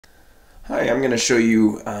Hi, I'm going to show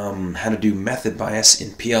you how to do method bias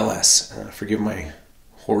in PLS. Forgive my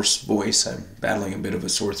hoarse voice, I'm battling a bit of a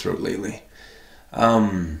sore throat lately.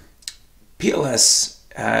 PLS,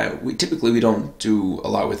 we typically don't do a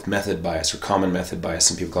lot with method bias or common method bias,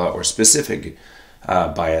 some people call it, or specific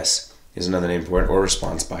bias is another name for it, or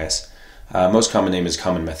response bias. Most common name is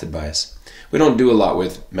common method bias. We don't do a lot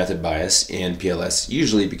with method bias in PLS,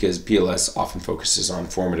 usually because PLS often focuses on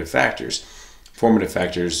formative factors. Formative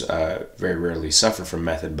factors very rarely suffer from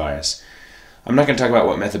method bias. I'm not going to talk about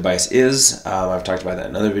what method bias is. I've talked about that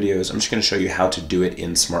in other videos. I'm just going to show you how to do it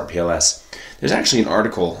in SmartPLS. There's actually an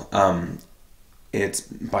article. It's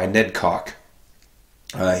by Ned Koch.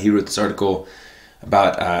 He wrote this article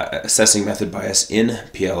about assessing method bias in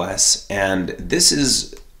PLS, and this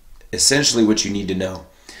is essentially what you need to know.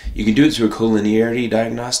 You can do it through a collinearity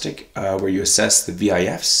diagnostic where you assess the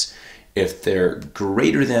VIFs. If they're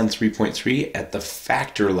greater than 3.3 at the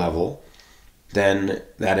factor level, then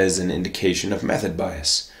that is an indication of method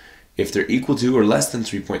bias. If they're equal to or less than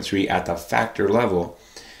 3.3 at the factor level,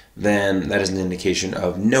 then that is an indication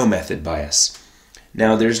of no method bias.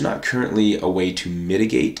 Now, there's not currently a way to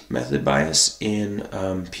mitigate method bias in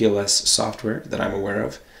PLS software that I'm aware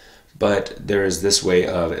of, but there is this way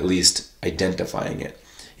of at least identifying it.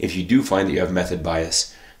 If you do find that you have method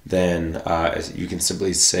bias, then you can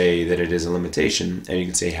simply say that it is a limitation, and you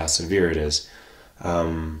can say how severe it is.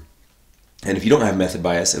 And if you don't have method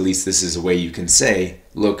bias, at least this is a way you can say,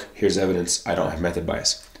 look, here's evidence I don't have method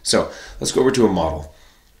bias. So let's go over to a model.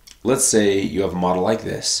 Let's say you have a model like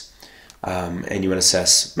this, and you want to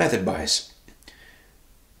assess method bias.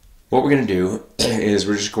 What we're going to do is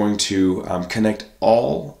we're just going to connect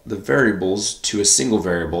all the variables to a single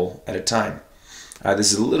variable at a time.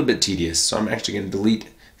 This is a little bit tedious, so I'm actually going to delete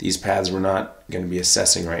these paths we're not going to be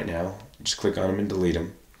assessing right now. Just click on them and delete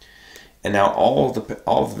them. And now all the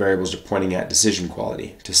variables are pointing at decision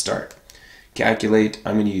quality to start. Calculate,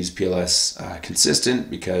 I'm going to use PLS consistent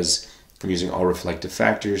because I'm using all reflective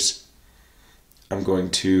factors. I'm going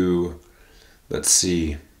to, let's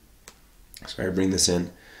see, sorry, bring this in.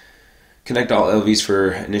 Connect all LVs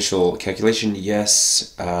for initial calculation,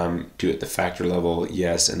 yes. Do it at the factor level,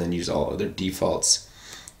 yes, and then use all other defaults.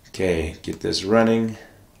 Okay, get this running.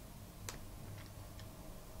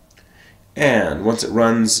 And once it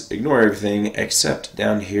runs, ignore everything except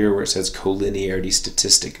down here where it says collinearity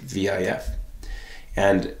statistic VIF.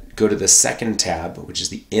 And go to the second tab, which is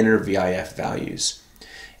the inner VIF values.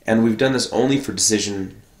 And we've done this only for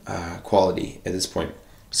decision quality at this point.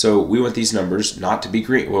 So we want these numbers not to be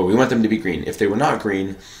green. Well, we want them to be green. If they were not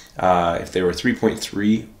green, if they were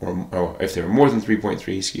 3.3 or if they were more than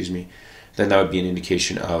 3.3, excuse me, then that would be an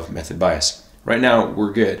indication of method bias. Right now,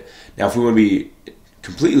 we're good. Now, if we want to be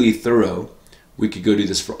completely thorough, we could go do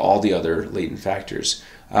this for all the other latent factors.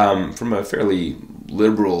 From a fairly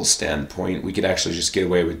liberal standpoint, we could actually just get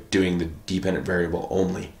away with doing the dependent variable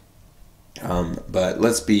only. But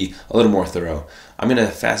let's be a little more thorough. I'm going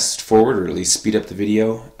to fast forward, or at least speed up the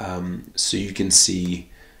video, so you can see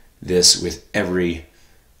this with every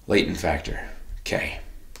latent factor. Okay.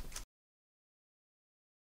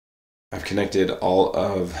 I've connected all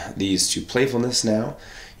of these to playfulness now.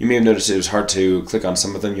 You may have noticed it was hard to click on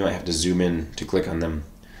some of them. You might have to zoom in to click on them.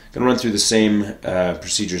 I'm going to run through the same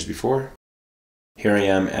procedures before. Here I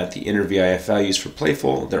am at the inner VIF values for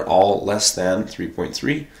playful. They're all less than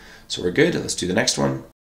 3.3. So we're good. Let's do the next one.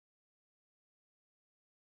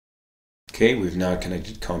 Okay, we've now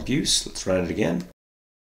connected compuse. Let's run it again.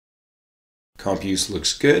 Compuse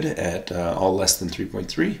looks good at all less than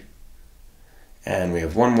 3.3. And we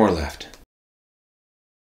have one more left.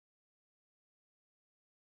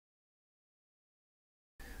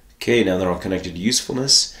 Okay, now they're all connected to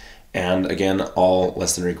usefulness, and again, all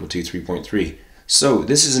less than or equal to 3.3. So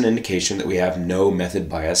this is an indication that we have no method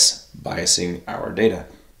bias biasing our data,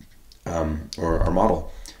 or our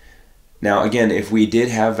model. Now again, if we did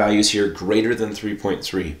have values here greater than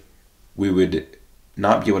 3.3, we would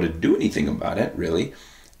not be able to do anything about it, really,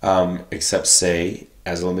 except say,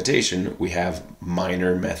 as a limitation, we have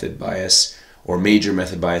minor method bias or major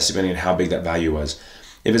method bias, depending on how big that value was.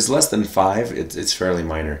 If it's less than 5, it's fairly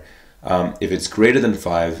minor. If it's greater than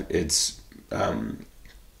 5, it's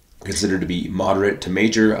considered to be moderate to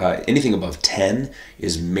major. Anything above 10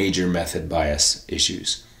 is major method bias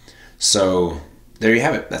issues. So there you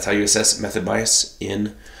have it. That's how you assess method bias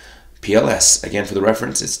in PLS. Again, for the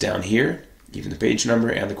reference, it's down here, even the page number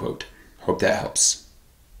and the quote. Hope that helps.